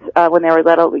kids when they were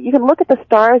little. You can look at the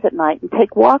stars at night and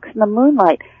take walks in the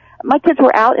moonlight. My kids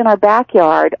were out in our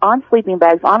backyard on sleeping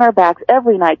bags on our backs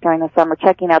every night during the summer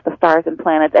checking out the stars and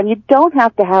planets. And you don't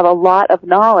have to have a lot of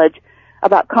knowledge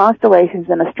about constellations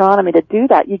and astronomy to do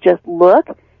that. You just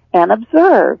look and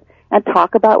observe and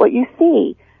talk about what you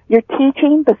see. You're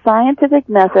teaching the scientific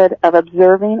method of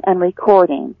observing and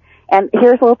recording. And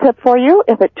here's a little tip for you.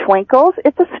 If it twinkles,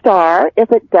 it's a star.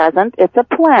 If it doesn't, it's a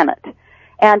planet.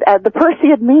 And the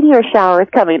Perseid meteor shower is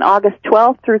coming August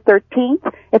 12th through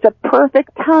 13th. It's a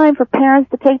perfect time for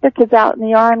parents to take their kids out in the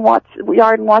yard and watch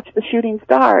the shooting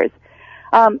stars.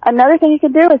 Another thing you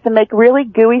can do is to make really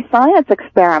gooey science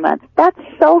experiments. That's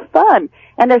so fun.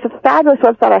 And there's a fabulous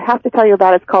website I have to tell you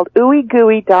about. It's called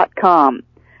ooeygooey.com.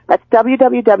 That's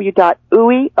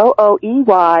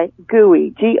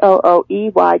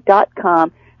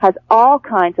www.gooey.com. Has all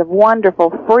kinds of wonderful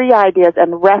free ideas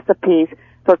and recipes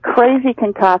for crazy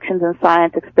concoctions and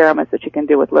science experiments that you can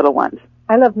do with little ones.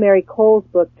 I love Mary Cole's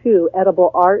book, too,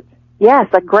 Edible Art. Yes,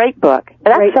 a great book.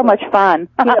 That's great so book. Much fun.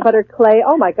 Peanut butter clay.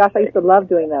 Oh, my gosh, I used to love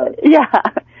doing those. Yeah.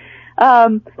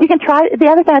 You can try. The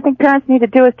other thing I think parents need to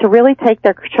do is to really take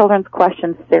their children's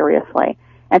questions seriously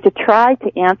and to try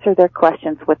to answer their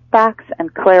questions with facts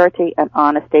and clarity and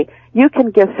honesty. You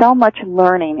can give so much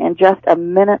learning in just a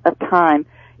minute of time.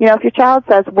 You know, if your child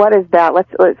says, "What is that?" Let's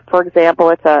for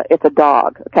example, it's a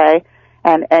dog, okay?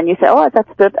 And you say, "Oh, that's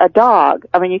a dog."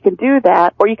 I mean, you can do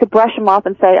that, or you could brush them off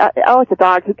and say, "Oh, it's a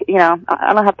dog."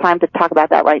 I don't have time to talk about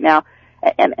that right now.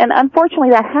 And unfortunately,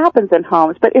 that happens in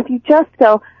homes. But if you just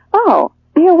go, "Oh,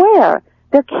 be aware.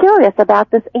 They're curious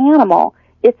about this animal.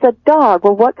 It's a dog.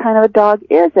 Well, what kind of a dog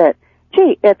is it?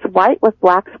 Gee, it's white with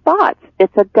black spots.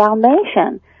 It's a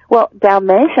Dalmatian." Well,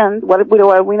 Dalmatian, what do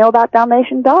we know about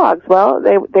Dalmatian dogs? Well,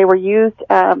 they were used,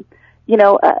 by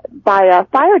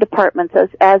fire departments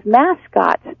as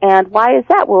mascots. And why is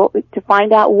that? Well, to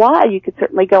find out why, you could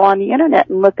certainly go on the internet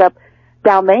and look up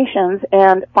Dalmatians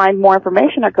and find more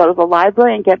information, or go to the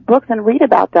library and get books and read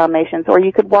about Dalmatians. Or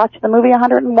you could watch the movie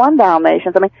 101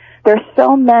 Dalmatians. I mean, there's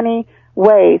so many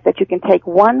ways that you can take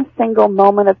one single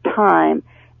moment of time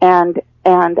and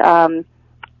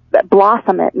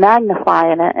blossom it,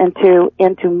 magnify it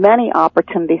into many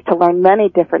opportunities to learn many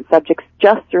different subjects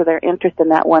just through their interest in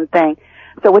that one thing.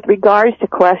 So with regards to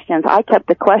questions, I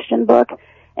kept a question book,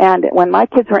 and when my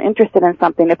kids were interested in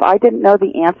something, if I didn't know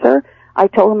the answer, I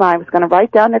told them I was going to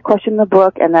write down their question in the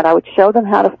book and that I would show them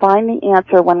how to find the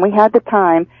answer when we had the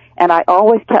time, and I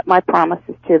always kept my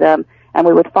promises to them, and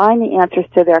we would find the answers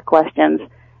to their questions.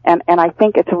 And I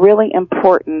think it's really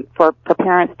important for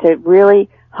parents to really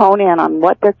hone in on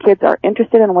what their kids are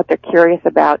interested in and what they're curious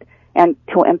about, and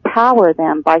to empower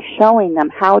them by showing them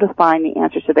how to find the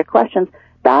answers to their questions.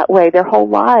 That way, their whole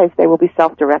lives, they will be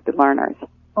self-directed learners.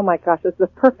 Oh, my gosh, it's a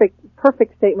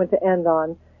perfect statement to end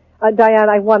on. Diane,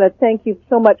 I want to thank you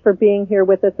so much for being here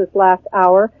with us this last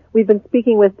hour. We've been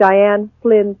speaking with Diane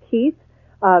Flynn Keith,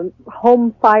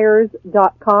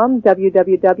 homefires.com,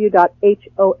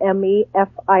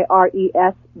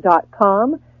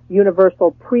 www.homefires.com,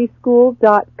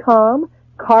 universalpreschool.com,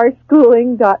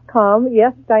 carschooling.com.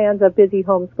 Yes, Diane's a busy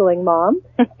homeschooling mom.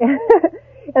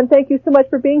 And thank you so much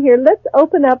for being here. Let's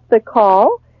open up the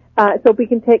call so we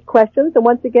can take questions. And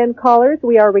once again, callers,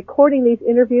 we are recording these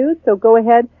interviews, so go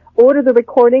ahead, order the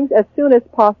recordings as soon as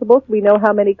possible so we know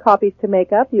how many copies to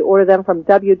make up. You order them from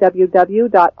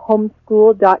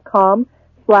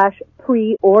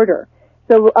www.homeschool.com/pre-order.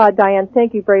 So, Diane,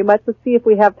 thank you very much. Let's see if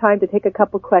we have time to take a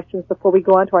couple questions before we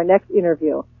go on to our next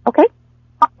interview. Okay.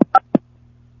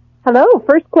 Hello.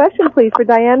 First question, please, for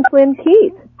Diane Flynn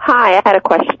Keith. Hi, I had a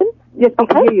question. Yes, we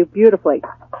can hear you beautifully.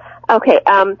 Okay.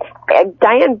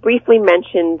 Diane briefly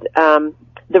mentioned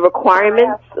the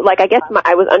requirements. Like, I guess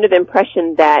I was under the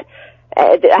impression that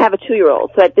I have a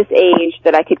 2-year-old, so at this age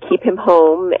that I could keep him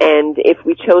home, and if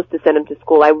we chose to send him to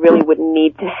school, I really wouldn't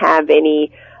need to have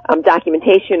any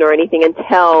documentation or anything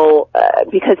until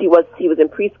because he was in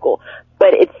preschool.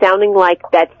 But it's sounding like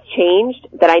that's changed,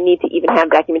 that I need to even have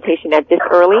documentation at this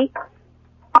early.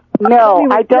 No,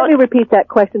 I don't. Let me repeat that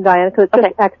question, Diana, because it's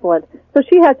just excellent. So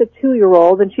she has a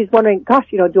 2-year-old, and she's wondering, gosh,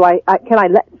 can I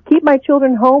keep my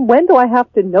children home? When do I have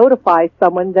to notify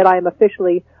someone that I am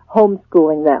officially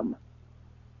homeschooling them?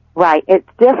 Right. It's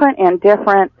different, and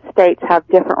different states have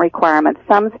different requirements.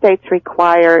 Some states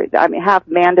have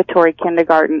mandatory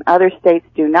kindergarten. Other states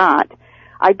do not.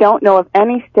 I don't know of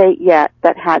any state yet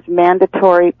that has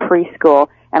mandatory preschool,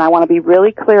 and I want to be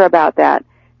really clear about that.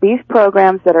 These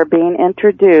programs that are being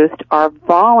introduced are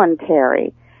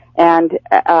voluntary and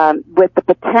with the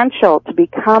potential to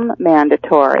become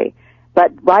mandatory.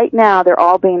 But right now, they're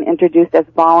all being introduced as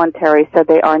voluntary, so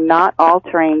they are not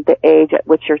altering the age at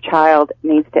which your child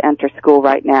needs to enter school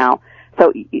right now.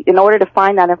 So in order to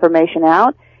find that information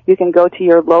out, you can go to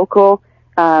your local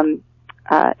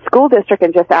school district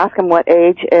and just ask them what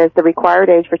age is the required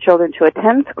age for children to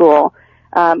attend school,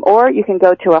 or you can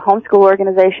go to a homeschool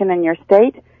organization in your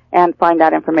state and find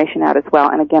that information out as well.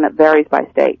 And again, it varies by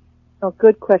state. Oh,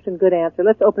 good question, good answer.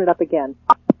 Let's open it up again.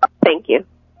 Thank you.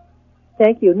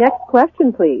 Thank you. Next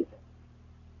question, please.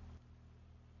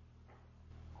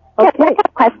 Okay. Yes, I have a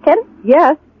question.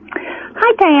 Yes.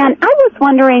 Hi, Diane. I was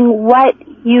wondering what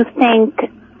you think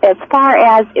as far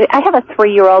as, I have a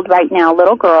 3-year-old right now,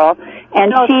 little girl,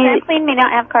 and Kathleen may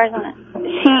not have cars on it.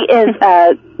 She is,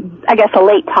 I guess, a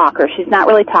late talker. She's not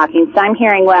really talking. So I'm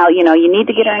hearing, you need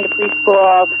to get her into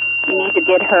preschool. You need to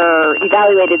get her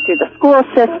evaluated through the school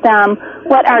system.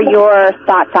 What are your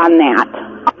thoughts on that?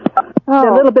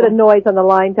 A little bit of noise on the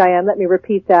line, Diane. Let me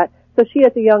repeat that. So she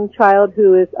has a young child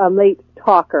who is a late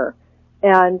talker.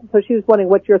 And so she was wondering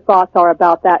what your thoughts are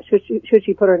about that. Should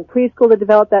she put her in preschool to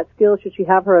develop that skill? Should she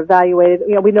have her evaluated?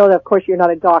 We know that, of course, you're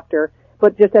not a doctor.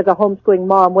 But just as a homeschooling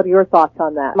mom, what are your thoughts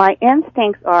on that? My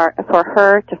instincts are for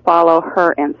her to follow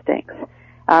her instincts.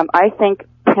 I think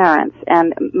parents,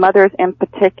 and mothers in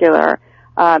particular,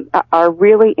 are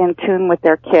really in tune with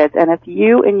their kids. And if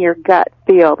you in your gut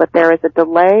feel that there is a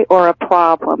delay or a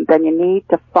problem, then you need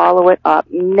to follow it up.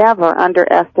 Never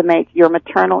underestimate your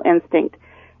maternal instinct.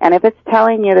 And if it's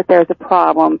telling you that there's a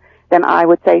problem, then I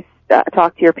would say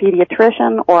talk to your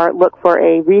pediatrician or look for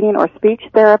a reading or speech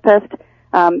therapist.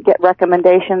 Get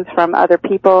recommendations from other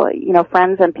people,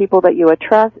 friends and people that you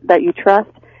trust,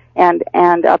 and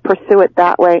pursue it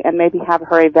that way, and maybe have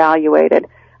her evaluated.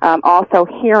 Also,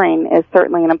 hearing is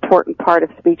certainly an important part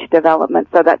of speech development,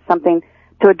 so that's something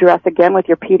to address again with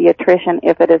your pediatrician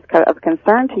if it is of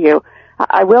concern to you.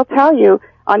 I will tell you,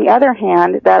 on the other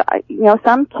hand, that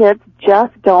some kids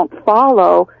just don't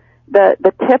follow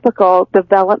the typical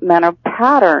developmental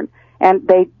pattern. And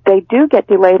they do get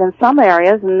delayed in some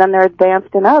areas, and then they're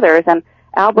advanced in others. And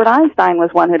Albert Einstein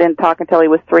was one who didn't talk until he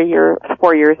was 4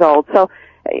 years old. So,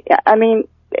 I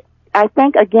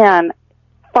think, again,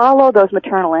 follow those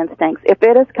maternal instincts. If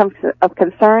it is of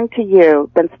concern to you,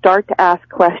 then start to ask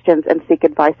questions and seek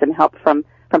advice and help from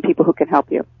people who can help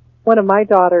you. One of my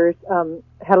daughters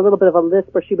had a little bit of a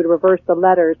lisp where she would reverse the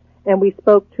letters, and we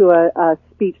spoke to a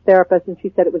speech therapist, and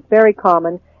she said it was very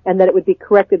common, and that it would be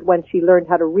corrected when she learned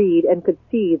how to read and could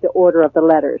see the order of the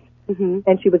letters. Mm-hmm.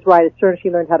 And she was right. As soon as she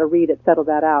learned how to read, it settled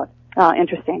that out. Oh,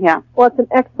 interesting, yeah. Well, it's an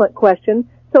excellent question.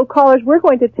 So, callers, we're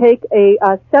going to take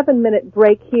a 7-minute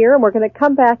break here, and we're going to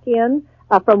come back in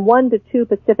from 1 to 2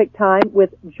 Pacific time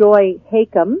with Joy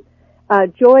Hakem.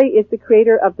 Joy is the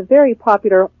creator of the very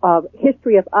popular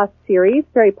History of Us series,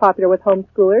 very popular with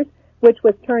homeschoolers, which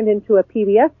was turned into a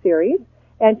PBS series.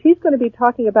 And she's going to be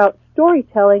talking about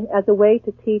storytelling as a way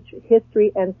to teach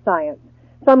history and science.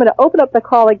 So I'm going to open up the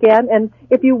call again, and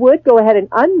if you would, go ahead and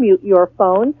unmute your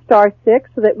phone, *6,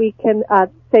 so that we can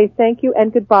say thank you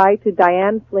and goodbye to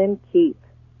Diane Flynn Keith.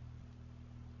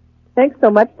 Thanks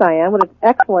so much, Diane. What an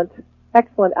excellent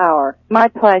hour. My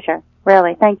pleasure,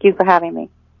 really. Thank you for having me.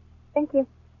 Thank you.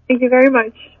 Thank you very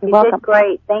much. You're welcome. did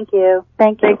great. Thank you.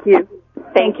 Thank you.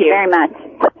 Thank you. Very much.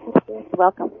 You're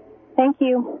welcome. Thank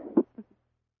you.